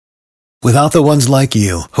Without the ones like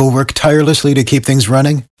you, who work tirelessly to keep things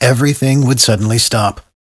running, everything would suddenly stop.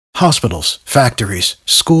 Hospitals, factories,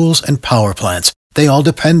 schools, and power plants, they all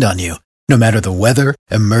depend on you. No matter the weather,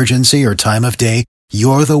 emergency, or time of day,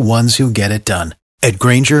 you're the ones who get it done. At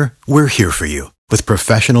Grainger, we're here for you with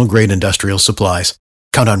professional-grade industrial supplies.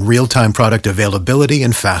 Count on real-time product availability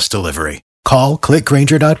and fast delivery. Call, click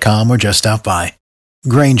Grainger.com, or just stop by.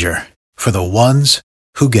 Grainger, for the ones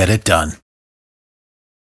who get it done.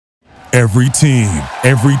 Every team,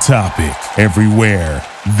 every topic, everywhere.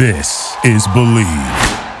 This is Believe.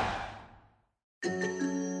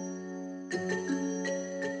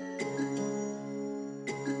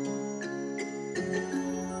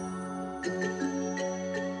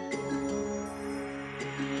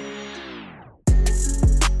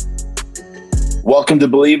 Welcome to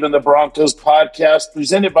Believe in the Broncos podcast,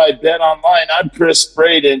 presented by Bet Online. I'm Chris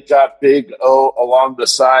Braden, got Big O along the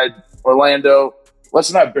side. Orlando,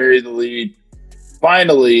 let's not bury the lead.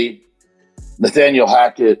 Finally, Nathaniel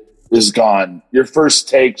Hackett is gone. Your first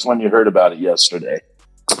takes when you heard about it yesterday?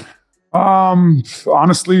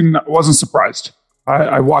 Honestly, wasn't surprised.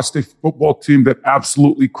 I watched a football team that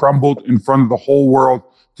absolutely crumbled in front of the whole world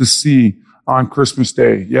to see on Christmas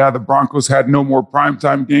Day. Yeah, the Broncos had no more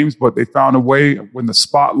primetime games, but they found a way when the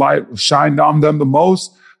spotlight was shined on them the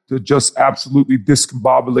most to just absolutely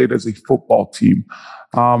discombobulate as a football team.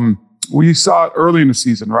 We saw it early in the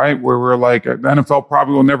season, right? Where we're like, the NFL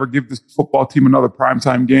probably will never give this football team another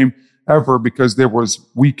primetime game ever because there was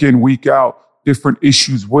week in, week out, different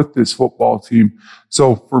issues with this football team.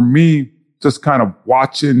 So for me, just kind of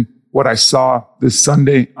watching what I saw this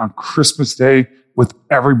Sunday on Christmas Day with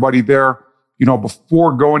everybody there, you know,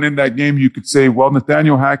 before going in that game, you could say, well,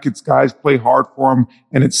 Nathaniel Hackett's guys play hard for him,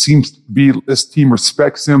 and it seems to be this team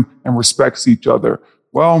respects him and respects each other.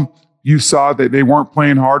 Well, you saw that they weren't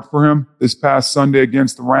playing hard for him this past Sunday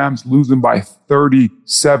against the Rams, losing by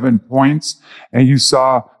 37 points. And you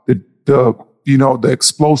saw the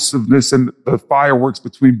explosiveness and the fireworks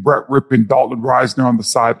between Brett Rippon, Dalton Risner on the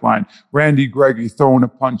sideline, Randy Gregory throwing a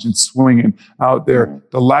punch and swinging out there.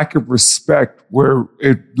 The lack of respect where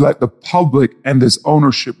it let the public and this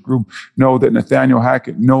ownership group know that Nathaniel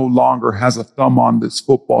Hackett no longer has a thumb on this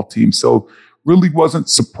football team. So really wasn't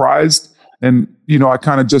surprised. And, you know, I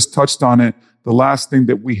kind of just touched on it. The last thing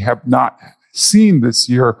that we have not seen this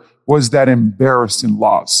year was that embarrassing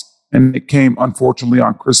loss. And it came, unfortunately,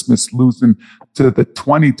 on Christmas, losing to the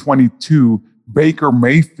 2022 Baker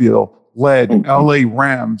Mayfield-led LA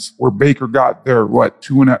Rams, where Baker got there,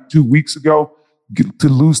 2 weeks ago, to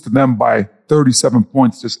lose to them by 37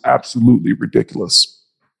 points, just absolutely ridiculous.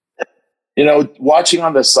 You know, watching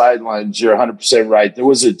on the sidelines, you're 100% right. There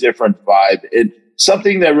was a different vibe. And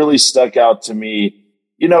something that really stuck out to me,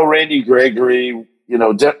 you know, Randy Gregory, you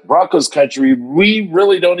know, Broncos country, we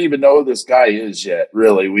really don't even know who this guy is yet,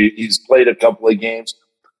 really. He's played a couple of games.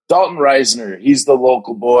 Dalton Risner, he's the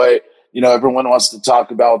local boy. You know, everyone wants to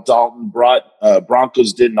talk about Dalton.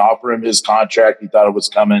 Broncos didn't offer him his contract. He thought it was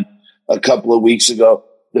coming a couple of weeks ago.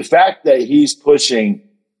 The fact that he's pushing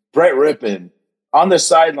Brett Rippon on the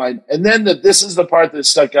sideline, and then this is the part that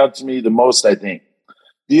stuck out to me the most, I think.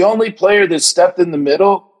 The only player that stepped in the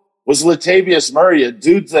middle was Latavius Murray, a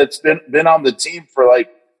dude that's been on the team for like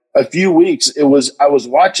a few weeks. I was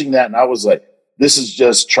watching that and I was like, this is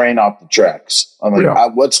just train off the tracks. I'm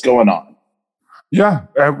like, what's going on? Yeah,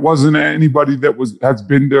 it wasn't anybody that has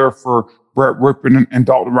been there for Brett Rippon and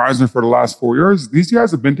Dalton Risner for the last 4 years. These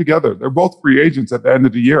guys have been together. They're both free agents at the end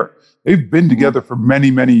of the year. They've been together for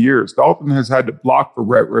many, many years. Dalton has had to block for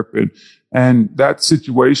Brett Rippon, and that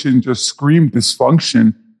situation just screamed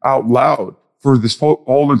dysfunction out loud for this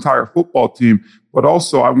whole entire football team. But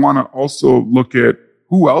also, I want to also look at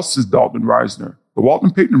who else is Dalton Risner, the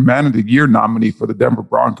Walton Payton Man of the Year nominee for the Denver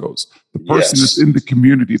Broncos, the person that's in the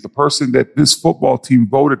community, the person that this football team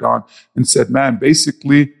voted on and said, man,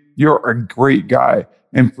 basically, you're a great guy.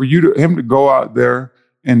 And for him to go out there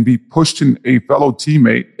and be pushing a fellow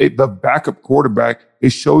teammate, the backup quarterback,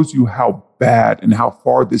 it shows you how bad and how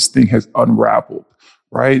far this thing has unraveled,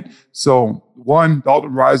 right? So, one,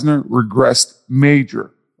 Dalton Risner regressed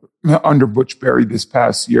major under Butch Berry this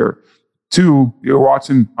past year. Two, you're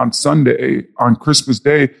watching on Sunday, on Christmas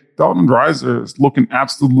Day, Dalton Risner is looking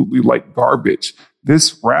absolutely like garbage.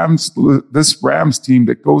 This Rams team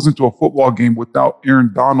that goes into a football game without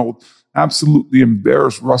Aaron Donald absolutely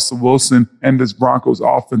embarrassed Russell Wilson and this Broncos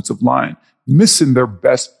offensive line, missing their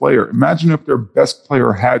best player. Imagine if their best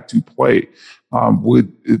player had to play.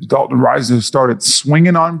 Would Dalton Risner started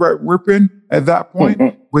swinging on Brett Rippon at that point?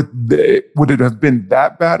 Would it have been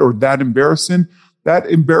that bad or that embarrassing? that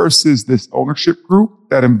embarrasses this ownership group.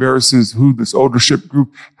 That embarrasses who this ownership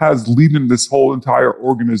group has leading this whole entire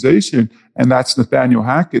organization. And that's Nathaniel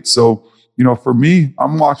Hackett. So, for me,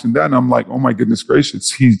 I'm watching that and I'm like, oh my goodness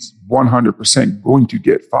gracious, he's 100% going to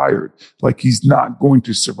get fired. Like, he's not going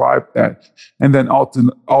to survive that. And then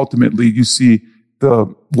ultimately you see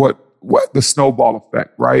the snowball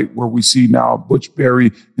effect, right? Where we see now Butch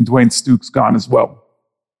Berry and Dwayne Stukes gone as well.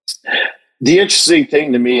 The interesting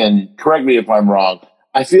thing to me, and correct me if I'm wrong,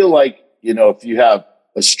 I feel like, if you have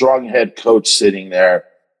a strong head coach sitting there,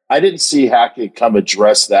 I didn't see Hackett come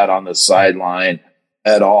address that on the sideline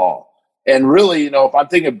at all. And really, if I'm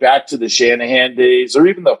thinking back to the Shanahan days or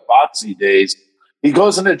even the Foxy days, he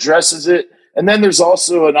goes and addresses it. And then there's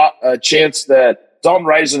also a chance that Don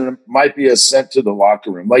Reisner might be sent to the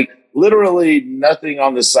locker room. Like, literally nothing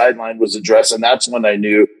on the sideline was addressed. And that's when I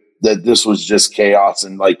knew that this was just chaos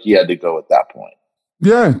and like he had to go at that point.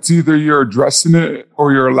 Yeah, it's either you're addressing it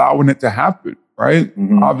or you're allowing it to happen, right?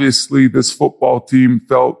 Mm-hmm. Obviously, this football team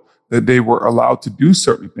felt that they were allowed to do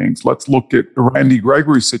certain things. Let's look at the Randy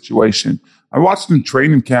Gregory situation. I watched in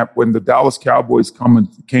training camp when the Dallas Cowboys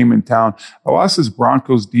came in town. I watched this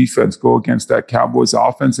Broncos defense go against that Cowboys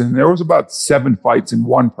offense, and there was about 7 fights in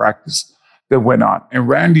one practice that went on. And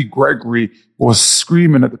Randy Gregory was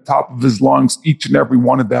screaming at the top of his lungs, each and every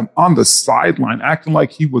one of them on the sideline, acting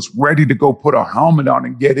like he was ready to go put a helmet on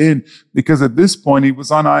and get in, because at this point he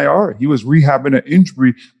was on IR. He was rehabbing an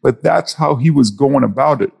injury, but that's how he was going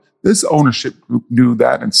about it. This ownership group knew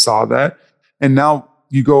that and saw that. And now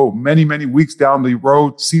you go many, many weeks down the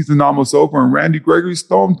road, season almost over, and Randy Gregory's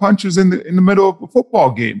throwing punches in the middle of a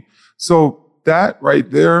football game. So that right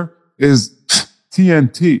there is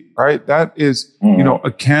TNT, right? That is,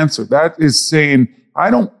 a cancer. That is saying,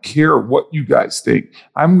 I don't care what you guys think.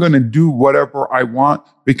 I'm going to do whatever I want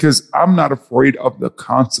because I'm not afraid of the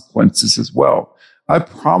consequences as well. I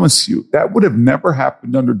promise you that would have never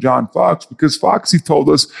happened under John Fox, because Foxy told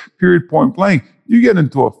us, period, point blank, you get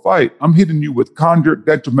into a fight, I'm hitting you with conduct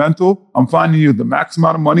detrimental. I'm finding you the max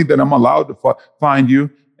amount of money that I'm allowed to find you,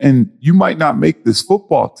 and you might not make this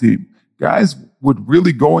football team. Guys would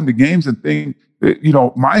really go into games and think,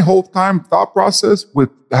 my whole time thought process with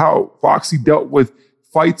how Foxy dealt with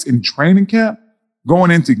fights in training camp, going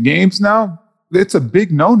into games now, it's a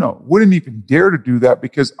big no-no. Wouldn't even dare to do that,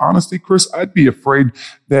 because honestly, Chris, I'd be afraid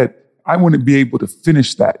that I wouldn't be able to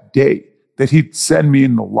finish that day, that he'd send me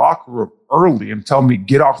in the locker room early and tell me,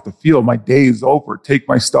 get off the field. My day is over. Take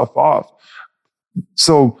my stuff off.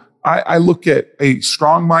 So I look at a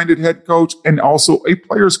strong-minded head coach and also a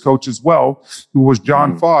player's coach as well, who was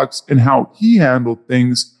John Fox, and how he handled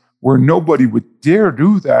things where nobody would dare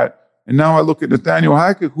do that. And now I look at Nathaniel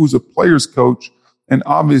Hackett, who's a player's coach, and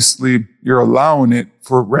obviously you're allowing it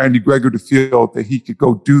for Randy Gregory to feel that he could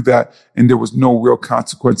go do that and there was no real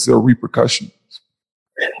consequences or repercussions.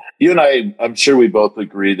 You and I'm sure we both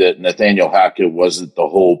agree that Nathaniel Hackett wasn't the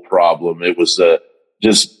whole problem. It was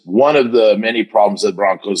just one of the many problems that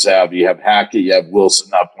Broncos have. You have Hackett, you have Wilson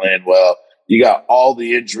not playing well. You got all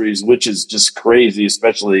the injuries, which is just crazy,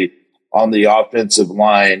 especially on the offensive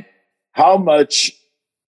line. How much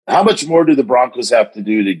more do the Broncos have to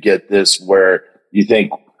do to get this where you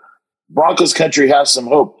think Broncos country has some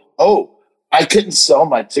hope? Oh, I couldn't sell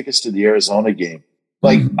my tickets to the Arizona game.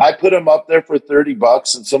 Like, I put them up there for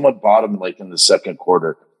 $30 and someone bought them like in the second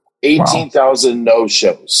quarter. 18,000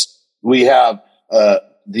 no-shows. We have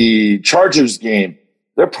the Chargers game.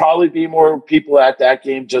 There'll probably be more people at that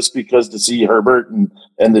game just because to see Herbert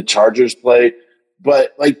and the Chargers play.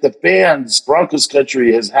 But like, the fans, Broncos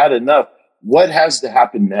country has had enough. What has to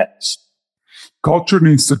happen next? Culture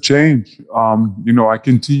needs to change. I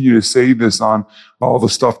continue to say this on all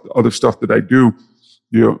the other stuff that I do.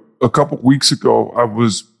 A couple of weeks ago, I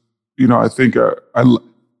was, I think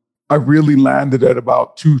I really landed at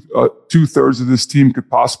about two-thirds of this team could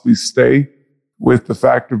possibly stay, with the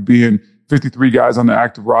fact of being 53 guys on the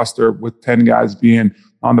active roster with 10 guys being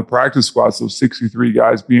on the practice squad. So 63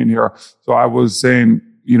 guys being here. So I was saying,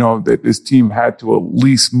 that this team had to at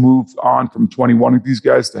least move on from 21 of these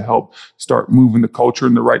guys to help start moving the culture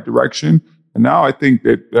in the right direction. And now I think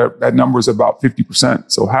that number is about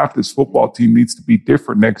 50%. So half this football team needs to be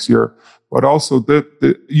different next year. But also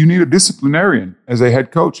you need a disciplinarian as a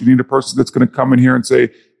head coach. You need a person that's going to come in here and say,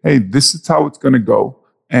 hey, this is how it's going to go.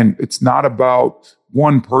 And it's not about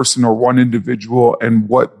one person or one individual and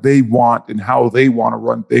what they want and how they want to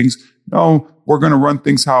run things. No, we're going to run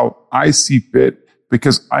things how I see fit,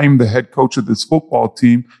 because I'm the head coach of this football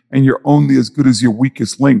team, and you're only as good as your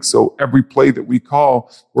weakest link. So every play that we call,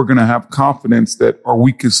 we're going to have confidence that our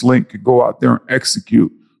weakest link could go out there and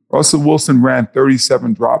execute. Russell Wilson ran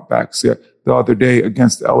 37 dropbacks the other day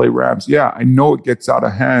against the LA Rams. Yeah, I know it gets out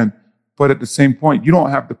of hand, but at the same point, you don't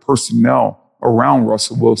have the personnel around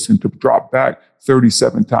Russell Wilson to drop back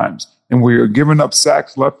 37 times. And where you're giving up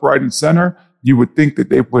sacks left, right, and center, you would think that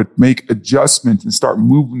they would make adjustments and start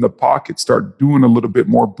moving the pocket, start doing a little bit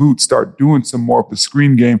more boots, start doing some more of the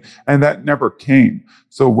screen game. And that never came.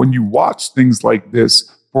 So when you watch things like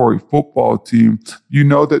this for a football team, you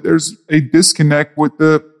know that there's a disconnect with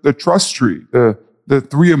the trust tree, the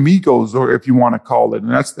three amigos, or if you want to call it.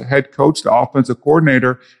 And that's the head coach, the offensive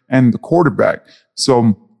coordinator, and the quarterback.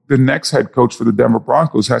 So the next head coach for the Denver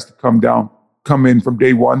Broncos has to come in from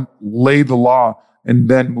day one, lay the law, and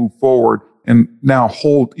then move forward and now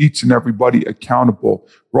hold each and everybody accountable.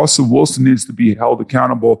 Russell Wilson needs to be held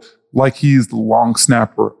accountable like he is the long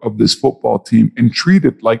snapper of this football team, and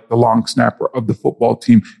treated like the long snapper of the football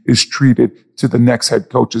team is treated to the next head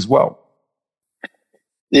coach as well.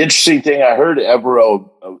 The interesting thing, I heard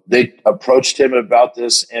Evero, they approached him about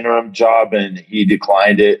this interim job and he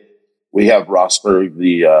declined it. We have Rosberg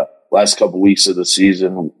the last couple of weeks of the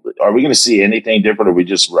season. Are we going to see anything different, or are we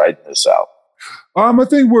just riding this out? I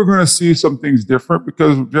think we're going to see some things different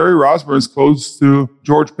because Jerry Rosburg is close to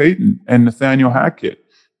George Payton and Nathaniel Hackett.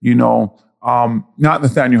 Not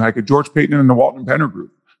Nathaniel Hackett, George Payton and the Walton Penner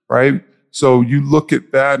Group, right? So you look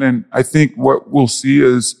at that, and I think what we'll see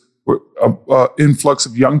is an influx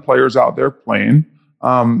of young players out there playing.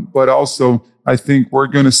 But also, I think we're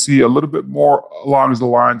going to see a little bit more along the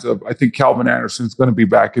lines of, I think Calvin Anderson is going to be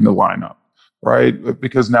back in the lineup, right?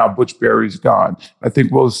 Because now Butch Berry's gone. I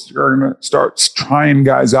think we're going to start trying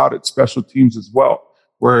guys out at special teams as well,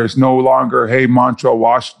 where it's no longer, hey, Montrell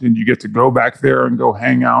Washington, you get to go back there and go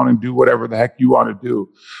hang out and do whatever the heck you want to do.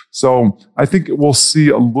 So I think we'll see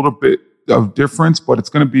a little bit of difference, but it's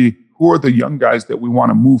going to be, who are the young guys that we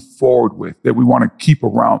want to move forward with, that we want to keep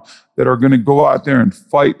around, that are going to go out there and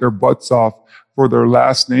fight their butts off for their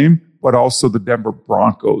last name, but also the Denver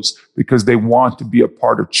Broncos, because they want to be a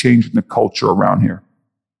part of changing the culture around here.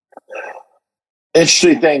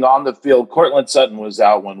 Interesting thing on the field, Cortland Sutton was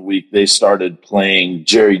out 1 week. They started playing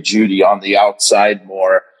Jerry Jeudy on the outside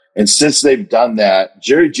more. And since they've done that,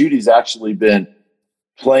 Jerry Judy's actually been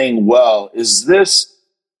playing well. Is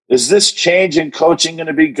this change in coaching going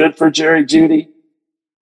to be good for Jerry Jeudy?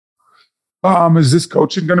 Is this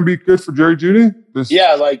coaching going to be good for Jerry Jeudy?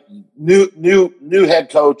 Yeah, like new head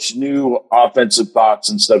coach, new offensive thoughts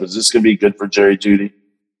and stuff. Is this going to be good for Jerry Jeudy?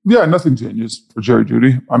 Yeah, nothing changes for Jerry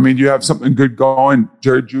Jeudy. I mean, you have something good going.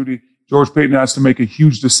 Jerry Jeudy, George Payton has to make a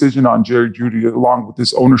huge decision on Jerry Jeudy along with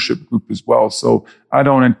this ownership group as well. So I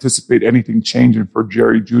don't anticipate anything changing for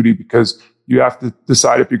Jerry Jeudy, because you have to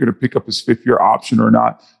decide if you're going to pick up his fifth-year option or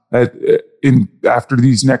not after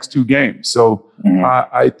these next two games. So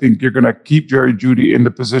I think you're going to keep Jerry Jeudy in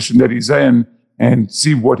the position that he's in and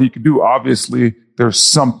see what he can do. Obviously, there's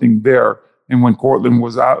something there. And when Cortland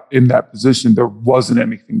was out in that position, there wasn't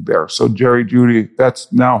anything there. So Jerry Jeudy,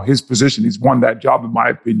 that's now his position. He's won that job, in my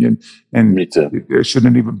opinion. And me too. There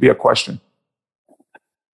shouldn't even be a question.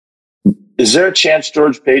 Is there a chance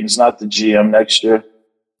George Payton's not the GM next year?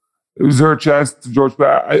 Is there a chance to George?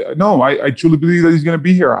 No, I truly believe that he's going to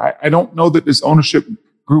be here. I don't know that this ownership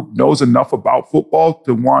group knows enough about football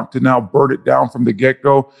to want to now burn it down from the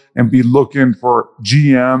get-go and be looking for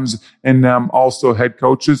GMs and also head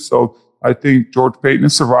coaches. So I think George Payton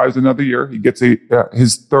survives another year. He gets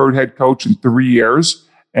his third head coach in 3 years.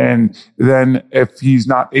 And then if he's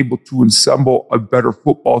not able to assemble a better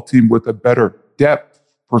football team with a better depth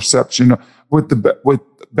perception, with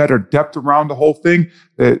better depth around the whole thing,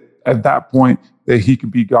 that at that point that he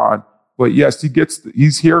could be gone. But yes,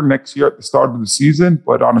 he's here next year at the start of the season,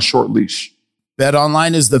 but on a short leash.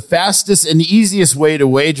 BetOnline is the fastest and easiest way to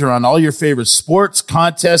wager on all your favorite sports,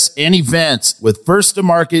 contests, and events with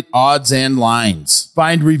first-to-market odds and lines.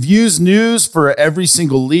 Find reviews, news for every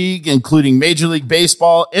single league, including Major League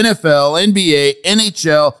Baseball, NFL, NBA,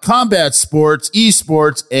 NHL, combat sports,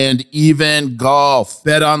 esports, and even golf.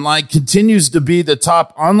 BetOnline continues to be the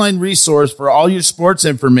top online resource for all your sports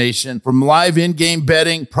information, from live in-game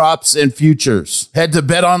betting, props, and futures. Head to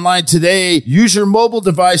BetOnline today. Use your mobile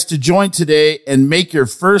device to join today and make your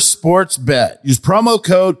first sports bet. Use promo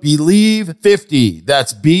code BELIEVE50,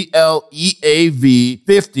 that's BLEAV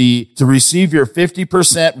 50, to receive your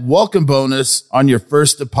 50% welcome bonus on your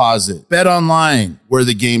first deposit. Bet online, where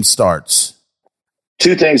the game starts.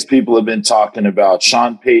 Two things people have been talking about: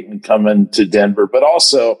 Sean Payton coming to Denver, but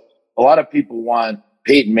also a lot of people want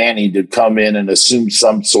Peyton Manning to come in and assume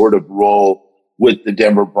some sort of role with the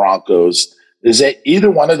Denver Broncos. Is that either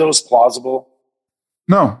one of those plausible?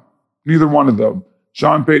 No. Neither one of them.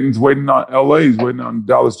 Sean Payton's waiting on LA. He's waiting on the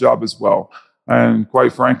Dallas job as well. And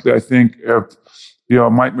quite frankly, I think if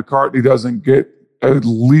Mike McCarthy doesn't get at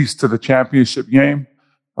least to the championship game,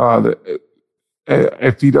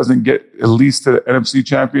 if he doesn't get at least to the NFC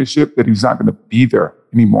championship, that he's not going to be there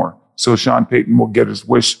anymore. So Sean Payton will get his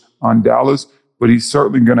wish on Dallas, but he's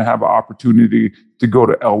certainly going to have an opportunity to go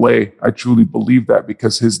to LA. I truly believe that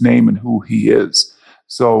because his name and who he is.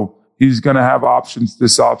 So he's going to have options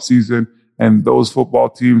this offseason, and those football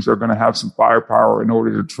teams are going to have some firepower in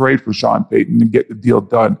order to trade for Sean Payton and get the deal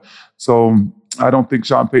done. So I don't think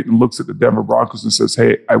Sean Payton looks at the Denver Broncos and says,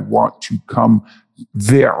 hey, I want to come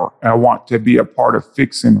there. I want to be a part of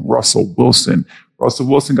fixing Russell Wilson. Russell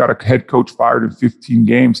Wilson got a head coach fired in 15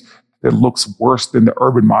 games that looks worse than the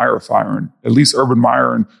Urban Meyer firing. At least Urban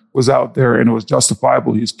Meyer was out there and it was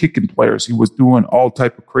justifiable. He was kicking players. He was doing all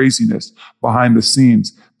type of craziness behind the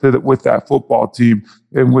scenes with that football team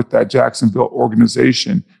and with that Jacksonville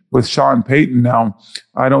organization. With Sean Payton now,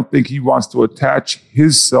 I don't think he wants to attach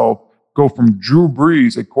himself, go from Drew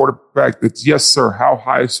Brees, a quarterback that's, yes, sir, how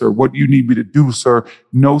high, sir, what do you need me to do, sir,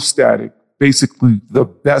 no static, basically the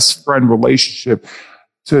best friend relationship,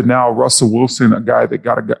 to now Russell Wilson, a guy that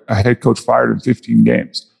got a head coach fired in 15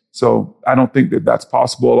 games. So I don't think that that's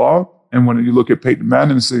possible at all. And when you look at Peyton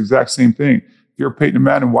Manning, it's the exact same thing. If you're Peyton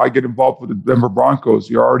Manning, why get involved with the Denver Broncos?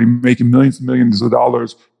 You're already making millions and millions of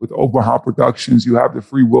dollars with Omaha Productions. You have the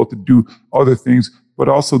free will to do other things. But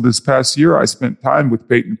also this past year, I spent time with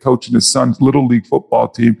Peyton coaching his son's Little League football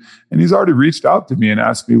team. And he's already reached out to me and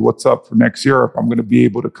asked me what's up for next year, if I'm going to be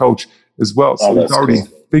able to coach as well. So he's already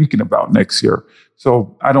thinking about next year.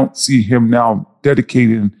 So I don't see him now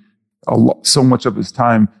dedicating so much of his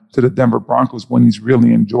time to the Denver Broncos when he's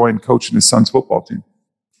really enjoying coaching his son's football team.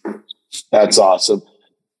 That's awesome.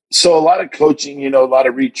 So a lot of coaching, a lot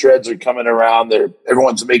of retreads are coming around.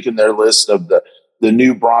 Everyone's making their list of the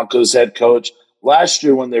new Broncos head coach. Last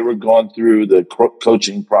year when they were going through the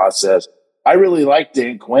coaching process, I really liked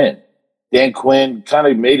Dan Quinn. Dan Quinn kind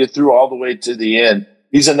of made it through all the way to the end.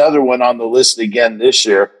 He's another one on the list again this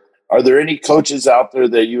year. Are there any coaches out there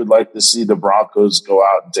that you would like to see the Broncos go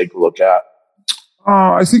out and take a look at?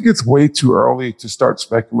 I think it's way too early to start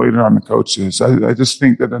speculating on the coaches. I just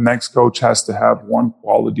think that the next coach has to have one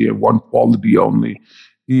quality and one quality only.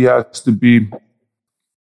 He has to be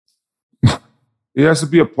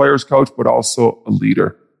a player's coach, but also a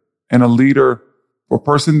leader. And a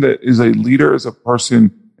person that is a leader is a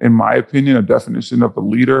person, in my opinion, a definition of a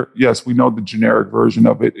leader. Yes, we know the generic version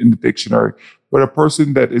of it in the dictionary, but a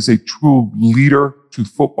person that is a true leader to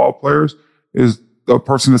football players is a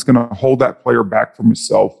person that's going to hold that player back from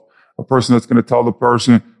himself, a person that's going to tell the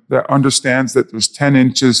person that understands that there's 10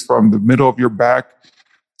 inches from the middle of your back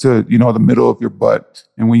to, the middle of your butt.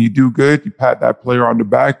 And when you do good, you pat that player on the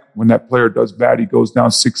back. When that player does bad, he goes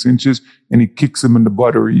down 6 inches and he kicks him in the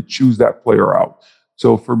butt or he chews that player out.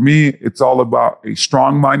 So for me, it's all about a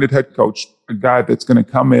strong-minded head coach, a guy that's going to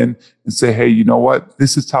come in and say, hey, you know what?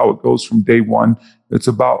 This is how it goes from day one. It's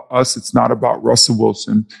about us. It's not about Russell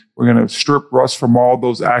Wilson. We're going to strip Russ from all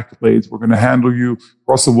those accolades. We're going to handle you,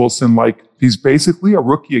 Russell Wilson, like he's basically a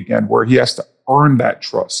rookie again, where he has to earn that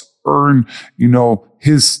trust, earn,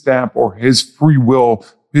 his stamp or his free will,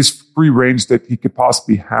 his free range that he could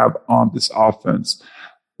possibly have on this offense.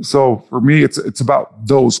 So for me, it's about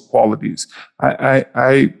those qualities.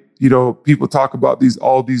 People talk about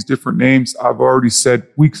all these different names. I've already said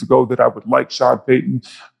weeks ago that I would like Sean Payton,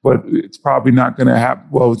 but it's probably not going to happen.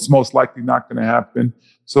 Well, it's most likely not going to happen.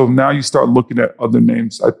 So now you start looking at other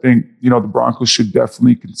names. I think, the Broncos should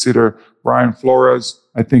definitely consider Brian Flores.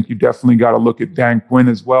 I think you definitely got to look at Dan Quinn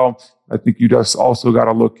as well. I think you just also got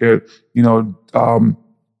to look at, John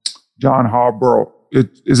Harbaugh.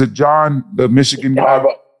 Is it John, the Michigan guy?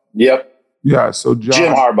 Yep. Yeah. So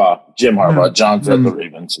Jim Harbaugh. John's at the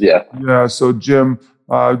Ravens. Yeah. Yeah. So Jim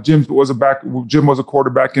was a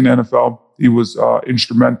quarterback in the NFL. He was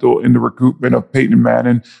instrumental in the recruitment of Peyton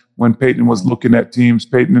Manning when Peyton was looking at teams.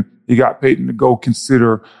 He got Peyton to go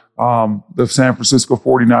consider the San Francisco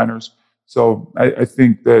 49ers. So I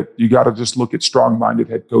think that you got to just look at strong-minded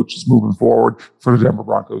head coaches moving forward for the Denver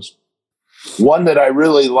Broncos. One that I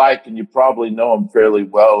really like, and you probably know him fairly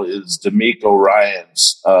well, is DeMeco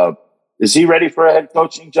Ryans. Is he ready for a head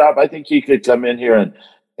coaching job? I think he could come in here and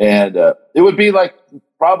it would be like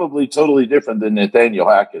probably totally different than Nathaniel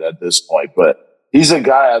Hackett at this point. But he's a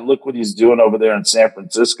guy, I look what he's doing over there in San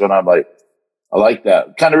Francisco, and I'm like, I like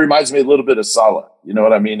that. Kind of reminds me a little bit of Saleh. You know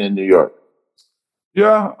what I mean, in New York.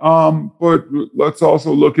 Yeah, but let's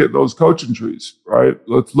also look at those coaching trees, right?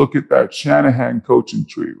 Let's look at that Shanahan coaching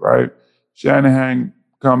tree, right? Shanahan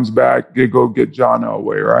comes back, they go get John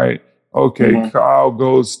Elway, right? Okay, Kyle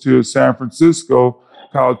goes to San Francisco.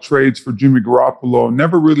 Kyle trades for Jimmy Garoppolo.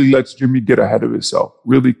 Never really lets Jimmy get ahead of himself.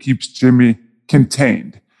 Really keeps Jimmy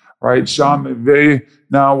contained, right? Sean McVay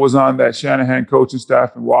now was on that Shanahan coaching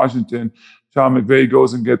staff in Washington. Sean McVay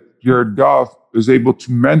goes and gets Jared Goff, is able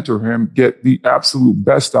to mentor him, get the absolute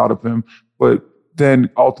best out of him, but then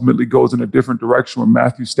ultimately goes in a different direction with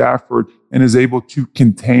Matthew Stafford and is able to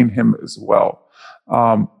contain him as well.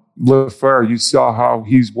 LaFleur, you saw how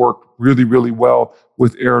he's worked really, really well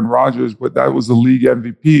with Aaron Rodgers, but that was the league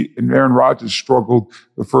MVP, and Aaron Rodgers struggled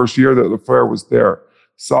the first year that LaFleur was there.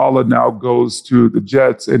 Saleh now goes to the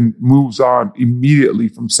Jets and moves on immediately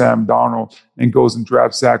from Sam Darnold and goes and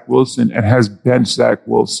drafts Zach Wilson and has benched Zach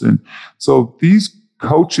Wilson. So these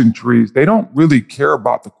coaching trees, they don't really care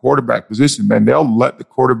about the quarterback position, man. They'll let the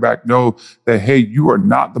quarterback know that, hey, you are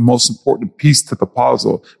not the most important piece to the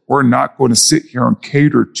puzzle. We're not going to sit here and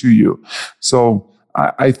cater to you. So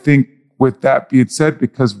I think with that being said,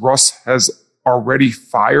 because Russ has already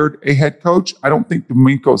fired a head coach, I don't think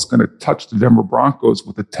D'Amico is going to touch the Denver Broncos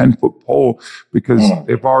with a 10-foot pole, because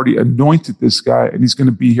they've already anointed this guy and he's going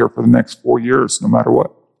to be here for the next 4 years, no matter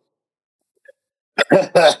what.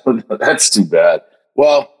 That's too bad.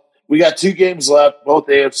 Well, we got 2 games left, both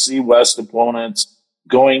AFC West opponents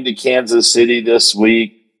going to Kansas City this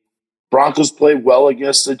week. Broncos played well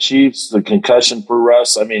against the Chiefs. The concussion for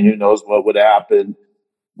Russ, I mean, who knows what would happen.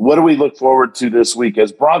 What do we look forward to this week?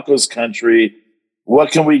 As Broncos country,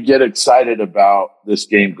 what can we get excited about this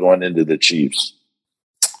game going into the Chiefs?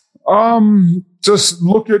 Just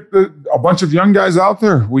look at a bunch of young guys out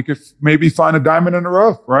there. We could maybe find a diamond in the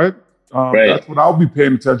rough, right? Right. That's what I'll be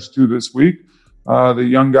paying attention to this week. The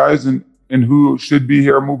young guys and who should be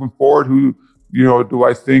here moving forward, who, do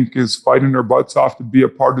I think is fighting their butts off to be a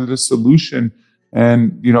part of this solution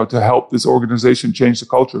and, to help this organization change the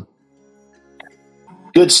culture.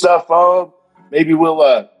 Good stuff. Maybe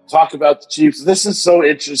we'll talk about the Chiefs. This is so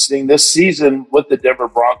interesting this season with the Denver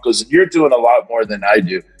Broncos, and you're doing a lot more than I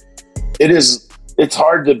do. It's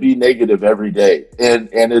hard to be negative every day. And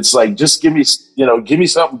it's like, just give me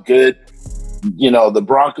something good. The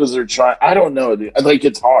Broncos are trying. I don't know. Like,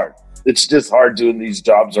 it's hard. It's just hard doing these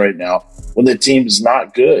jobs right now when the team's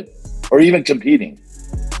not good or even competing.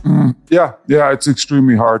 Yeah, it's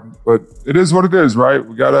extremely hard, but it is what it is, right?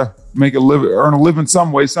 We got to earn a living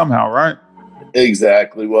some way, somehow, right?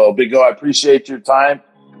 Exactly. Well, Big O, I appreciate your time,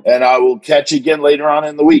 and I will catch you again later on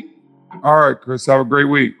in the week. All right, Chris, have a great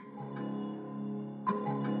week.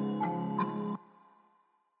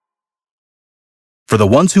 For the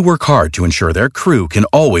ones who work hard to ensure their crew can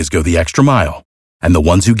always go the extra mile, and the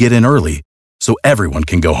ones who get in early so everyone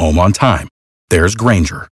can go home on time, there's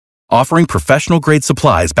Grainger, offering professional-grade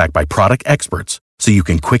supplies backed by product experts so you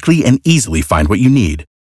can quickly and easily find what you need.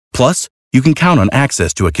 Plus, you can count on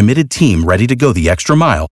access to a committed team ready to go the extra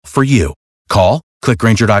mile for you. Call, click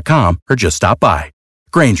Grainger.com, or just stop by.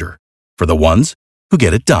 Grainger, for the ones who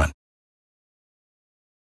get it done.